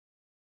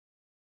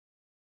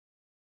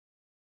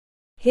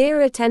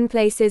Here are 10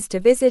 places to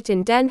visit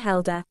in Den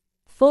Helder.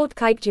 Fort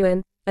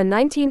Kijkduin, a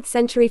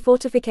 19th-century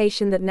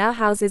fortification that now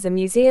houses a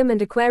museum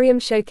and aquarium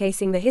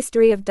showcasing the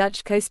history of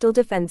Dutch coastal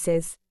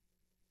defenses.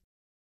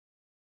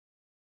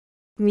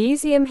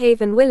 Museum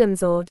Haven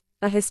Willemsoord,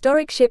 a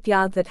historic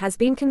shipyard that has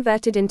been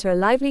converted into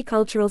a lively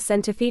cultural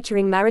center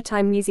featuring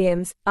maritime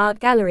museums,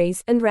 art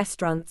galleries, and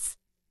restaurants.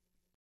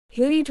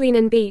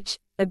 Huidreenen Beach,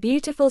 a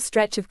beautiful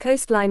stretch of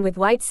coastline with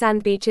white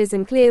sand beaches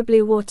and clear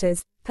blue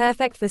waters,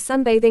 perfect for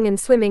sunbathing and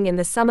swimming in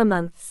the summer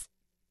months.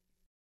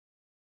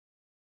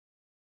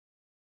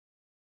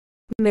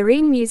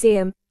 Marine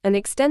Museum, an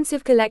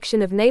extensive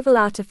collection of naval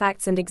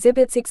artifacts and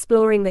exhibits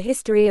exploring the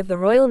history of the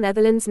Royal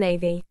Netherlands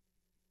Navy.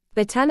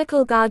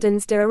 Botanical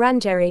Gardens de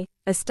Oranjerie,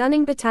 a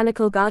stunning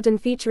botanical garden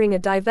featuring a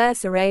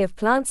diverse array of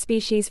plant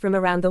species from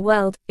around the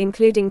world,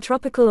 including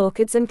tropical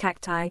orchids and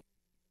cacti.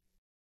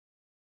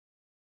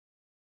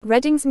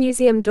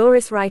 Reddingsmuseum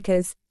Doris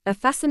Rykers, a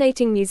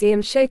fascinating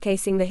museum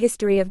showcasing the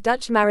history of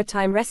Dutch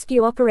maritime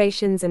rescue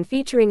operations and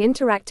featuring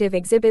interactive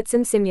exhibits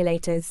and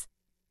simulators.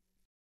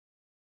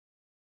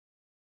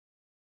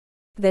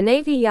 The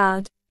Navy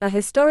Yard, a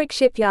historic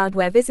shipyard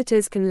where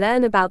visitors can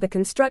learn about the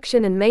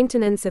construction and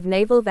maintenance of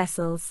naval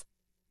vessels.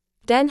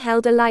 Den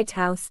Helder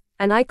Lighthouse,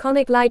 an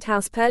iconic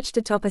lighthouse perched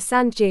atop a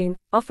sand dune,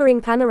 offering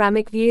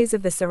panoramic views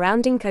of the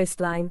surrounding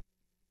coastline.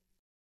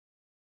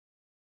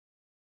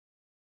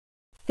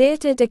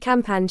 Theatre de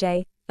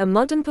Campagne, a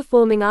modern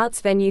performing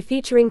arts venue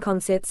featuring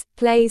concerts,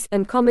 plays,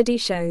 and comedy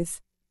shows.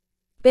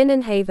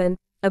 Binnenhaven,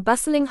 a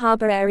bustling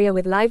harbour area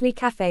with lively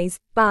cafes,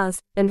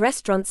 bars, and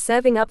restaurants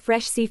serving up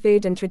fresh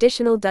seafood and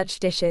traditional Dutch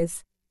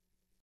dishes.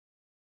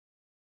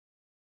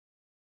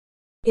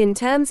 In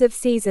terms of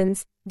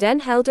seasons, Den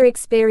Helder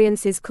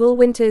experiences cool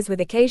winters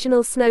with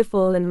occasional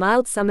snowfall and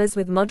mild summers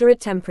with moderate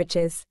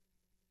temperatures.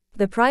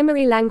 The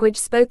primary language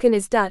spoken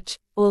is Dutch,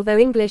 although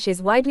English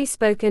is widely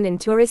spoken in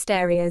tourist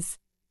areas.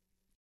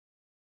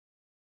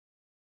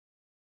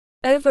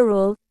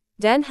 Overall,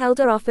 Den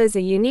Helder offers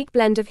a unique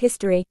blend of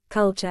history,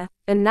 culture,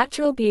 and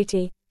natural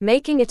beauty,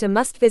 making it a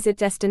must-visit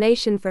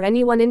destination for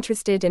anyone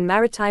interested in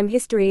maritime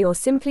history or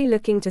simply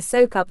looking to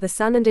soak up the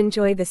sun and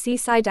enjoy the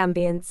seaside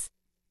ambience.